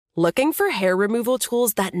Looking for hair removal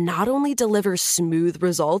tools that not only deliver smooth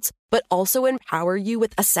results, but also empower you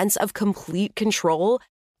with a sense of complete control?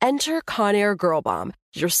 Enter Conair Girl Bomb,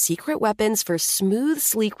 your secret weapons for smooth,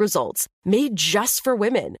 sleek results, made just for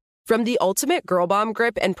women. From the ultimate Girl Bomb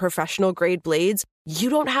grip and professional-grade blades, you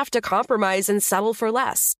don't have to compromise and settle for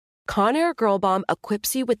less. Conair Girl Bomb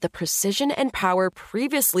equips you with the precision and power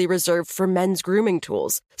previously reserved for men's grooming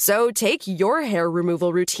tools. So take your hair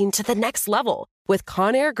removal routine to the next level with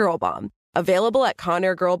Conair Girl Bomb. Available at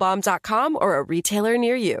ConairGirlBomb.com or a retailer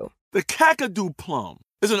near you. The Kakadu plum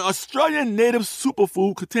is an Australian native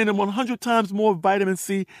superfood containing 100 times more vitamin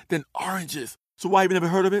C than oranges. So why have you never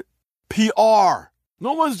heard of it? PR.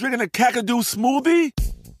 No one's drinking a Kakadu smoothie?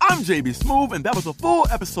 I'm JB Smoove, and that was a full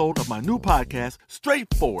episode of my new podcast,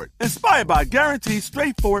 Straightforward, inspired by guaranteed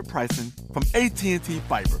straightforward pricing from AT&T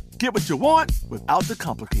Fiber. Get what you want without the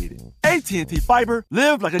complicated. AT&T Fiber,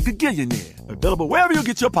 live like a gigillionaire. Available wherever you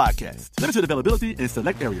get your podcasts. Limited availability in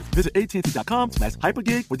select areas. Visit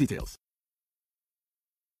AT&T.com/hypergig for details.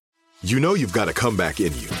 You know you've got a comeback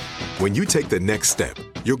in you. When you take the next step,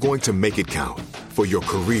 you're going to make it count. For your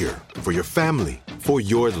career, for your family, for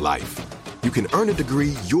your life. You can earn a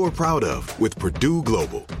degree you're proud of with Purdue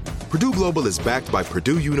Global. Purdue Global is backed by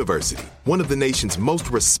Purdue University, one of the nation's most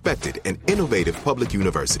respected and innovative public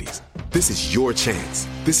universities. This is your chance.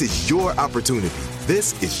 This is your opportunity.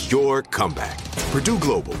 This is your comeback. Purdue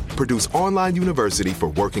Global, Purdue's online university for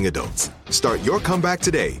working adults. Start your comeback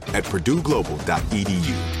today at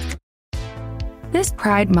purdueglobal.edu. This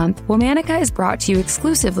Pride Month, Womanica is brought to you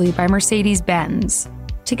exclusively by Mercedes-Benz.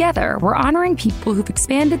 Together, we're honoring people who've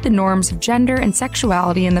expanded the norms of gender and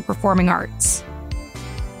sexuality in the performing arts.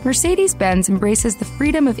 Mercedes-Benz embraces the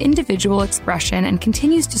freedom of individual expression and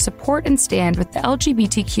continues to support and stand with the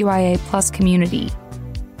LGBTQIA+ community.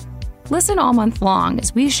 Listen all month long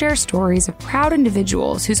as we share stories of proud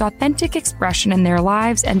individuals whose authentic expression in their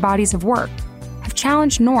lives and bodies of work have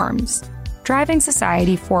challenged norms, driving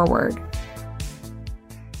society forward.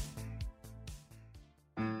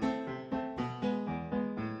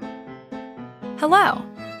 Hello.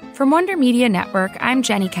 From Wonder Media Network, I'm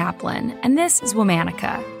Jenny Kaplan, and this is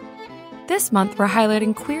Womanica. This month, we're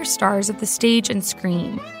highlighting queer stars of the stage and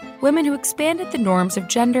screen, women who expanded the norms of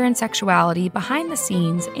gender and sexuality behind the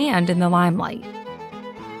scenes and in the limelight.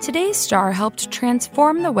 Today's star helped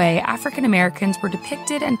transform the way African Americans were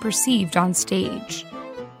depicted and perceived on stage.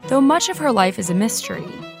 Though much of her life is a mystery,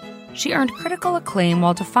 she earned critical acclaim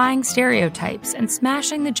while defying stereotypes and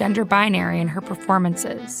smashing the gender binary in her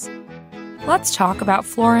performances. Let's talk about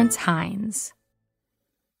Florence Hines.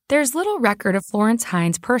 There's little record of Florence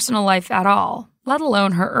Hines' personal life at all, let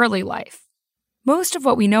alone her early life. Most of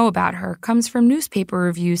what we know about her comes from newspaper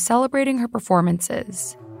reviews celebrating her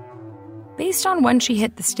performances. Based on when she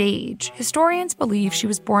hit the stage, historians believe she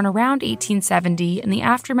was born around 1870 in the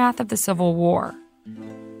aftermath of the Civil War.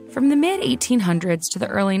 From the mid-1800s to the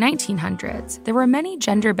early 1900s, there were many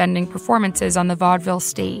gender-bending performances on the vaudeville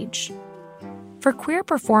stage. For queer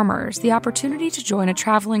performers, the opportunity to join a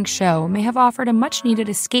traveling show may have offered a much-needed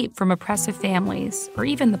escape from oppressive families, or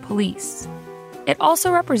even the police. It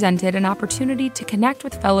also represented an opportunity to connect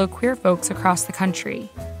with fellow queer folks across the country.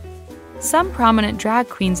 Some prominent drag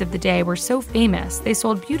queens of the day were so famous they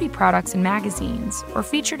sold beauty products in magazines or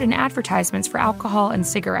featured in advertisements for alcohol and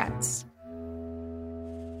cigarettes.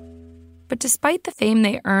 But despite the fame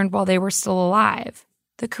they earned while they were still alive,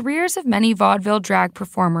 the careers of many vaudeville drag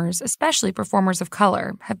performers, especially performers of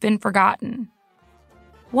color, have been forgotten.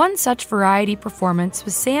 One such variety performance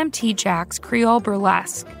was Sam T. Jack's Creole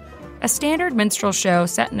Burlesque, a standard minstrel show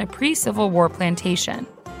set in a pre-Civil War plantation.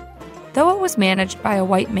 Though it was managed by a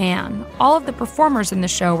white man, all of the performers in the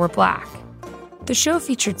show were black. The show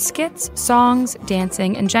featured skits, songs,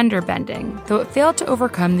 dancing, and gender bending, though it failed to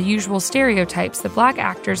overcome the usual stereotypes that black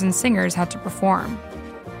actors and singers had to perform.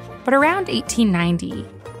 But around 1890,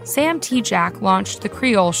 Sam T. Jack launched the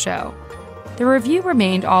Creole Show. The revue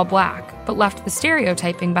remained all black, but left the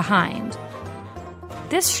stereotyping behind.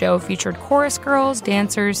 This show featured chorus girls,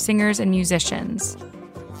 dancers, singers, and musicians.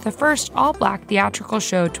 The first all-black theatrical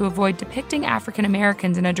show to avoid depicting African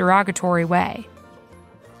Americans in a derogatory way.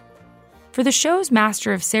 For the show's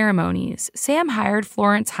master of ceremonies, Sam hired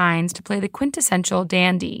Florence Hines to play the quintessential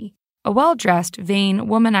dandy, a well-dressed, vain,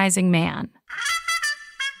 womanizing man.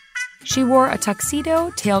 She wore a tuxedo,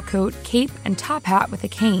 tailcoat, cape, and top hat with a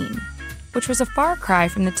cane, which was a far cry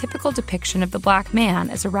from the typical depiction of the black man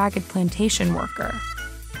as a ragged plantation worker.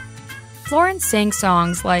 Florence sang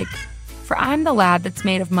songs like For I'm the Lad That's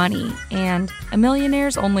Made of Money and A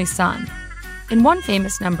Millionaire's Only Son. In one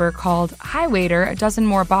famous number called Hi Waiter, a Dozen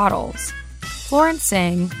More Bottles, Florence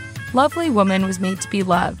sang, Lovely woman was made to be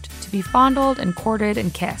loved, to be fondled and courted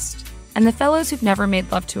and kissed. And the fellows who've never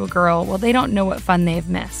made love to a girl, well, they don't know what fun they've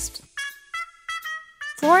missed.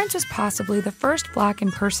 Florence was possibly the first Black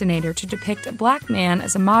impersonator to depict a Black man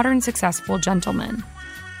as a modern, successful gentleman.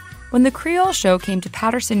 When the Creole show came to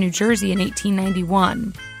Paterson, New Jersey in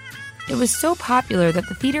 1891, it was so popular that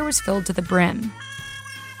the theater was filled to the brim.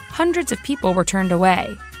 Hundreds of people were turned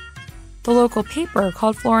away. The local paper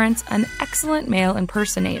called Florence an excellent male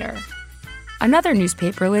impersonator. Another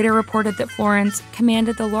newspaper later reported that Florence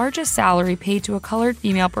commanded the largest salary paid to a colored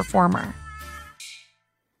female performer.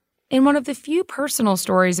 In one of the few personal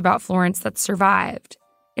stories about Florence that survived,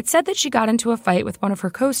 it said that she got into a fight with one of her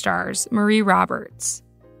co-stars, Marie Roberts.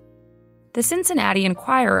 The Cincinnati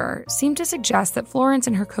Enquirer seemed to suggest that Florence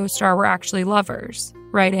and her co-star were actually lovers,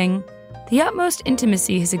 writing, "The utmost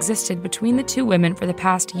intimacy has existed between the two women for the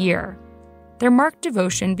past year, their marked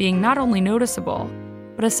devotion being not only noticeable,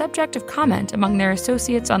 but a subject of comment among their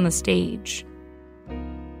associates on the stage."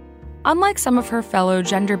 Unlike some of her fellow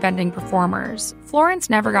gender-bending performers, Florence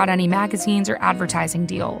never got any magazines or advertising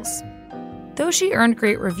deals. Though she earned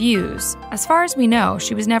great reviews, as far as we know,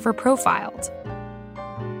 she was never profiled.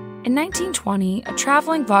 In 1920, a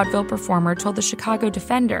traveling vaudeville performer told the Chicago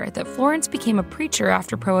Defender that Florence became a preacher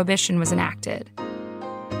after Prohibition was enacted.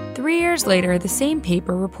 3 years later, the same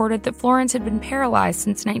paper reported that Florence had been paralyzed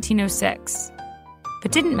since 1906,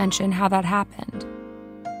 but didn't mention how that happened.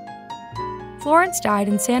 Florence died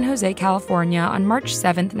in San Jose, California on March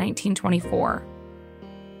 7, 1924.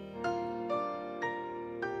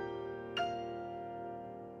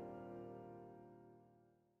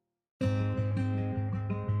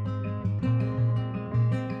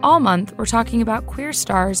 All month, we're talking about queer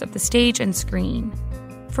stars of the stage and screen.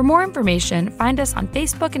 For more information, find us on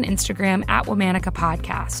Facebook and Instagram at Womanica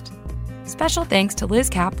Podcast. Special thanks to Liz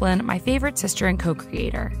Kaplan, my favorite sister and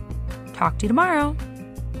co-creator. Talk to you tomorrow.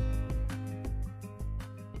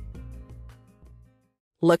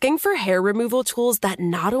 Looking for hair removal tools that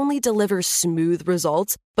not only deliver smooth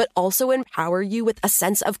results, but also empower you with a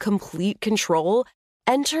sense of complete control?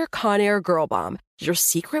 Enter Conair Girl Bomb, your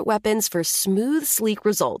secret weapons for smooth, sleek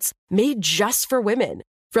results, made just for women.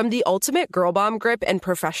 From the ultimate Girl Bomb grip and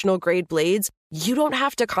professional-grade blades, you don't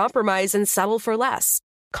have to compromise and settle for less.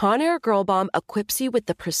 Conair Girl Bomb equips you with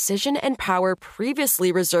the precision and power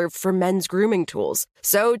previously reserved for men's grooming tools.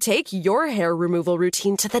 So take your hair removal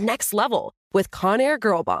routine to the next level with Conair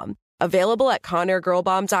Girl Bomb. Available at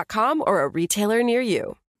ConairGirlBomb.com or a retailer near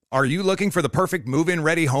you. Are you looking for the perfect move-in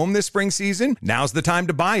ready home this spring season? Now's the time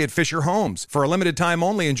to buy at Fisher Homes. For a limited time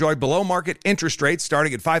only, enjoy below-market interest rates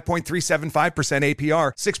starting at 5.375%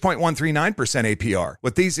 APR, 6.139% APR.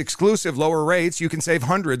 With these exclusive lower rates, you can save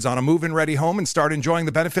hundreds on a move-in ready home and start enjoying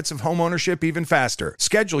the benefits of homeownership even faster.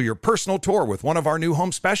 Schedule your personal tour with one of our new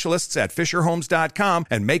home specialists at FisherHomes.com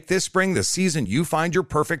and make this spring the season you find your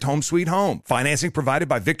perfect home sweet home. Financing provided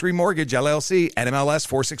by Victory Mortgage, LLC, NMLS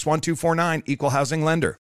 461249, Equal Housing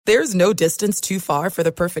Lender. There's no distance too far for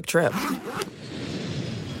the perfect trip.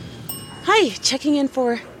 Hi, checking in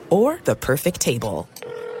for... Or the perfect table.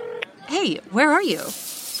 Hey, where are you?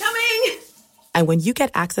 Coming! And when you get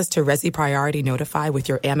access to Resi Priority Notify with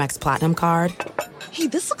your Amex Platinum card... Hey,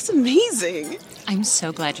 this looks amazing. I'm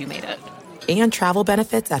so glad you made it. And travel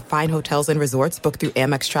benefits at fine hotels and resorts booked through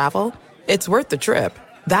Amex Travel, it's worth the trip.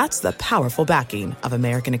 That's the powerful backing of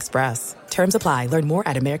American Express. Terms apply. Learn more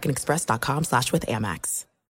at americanexpress.com/withAmex.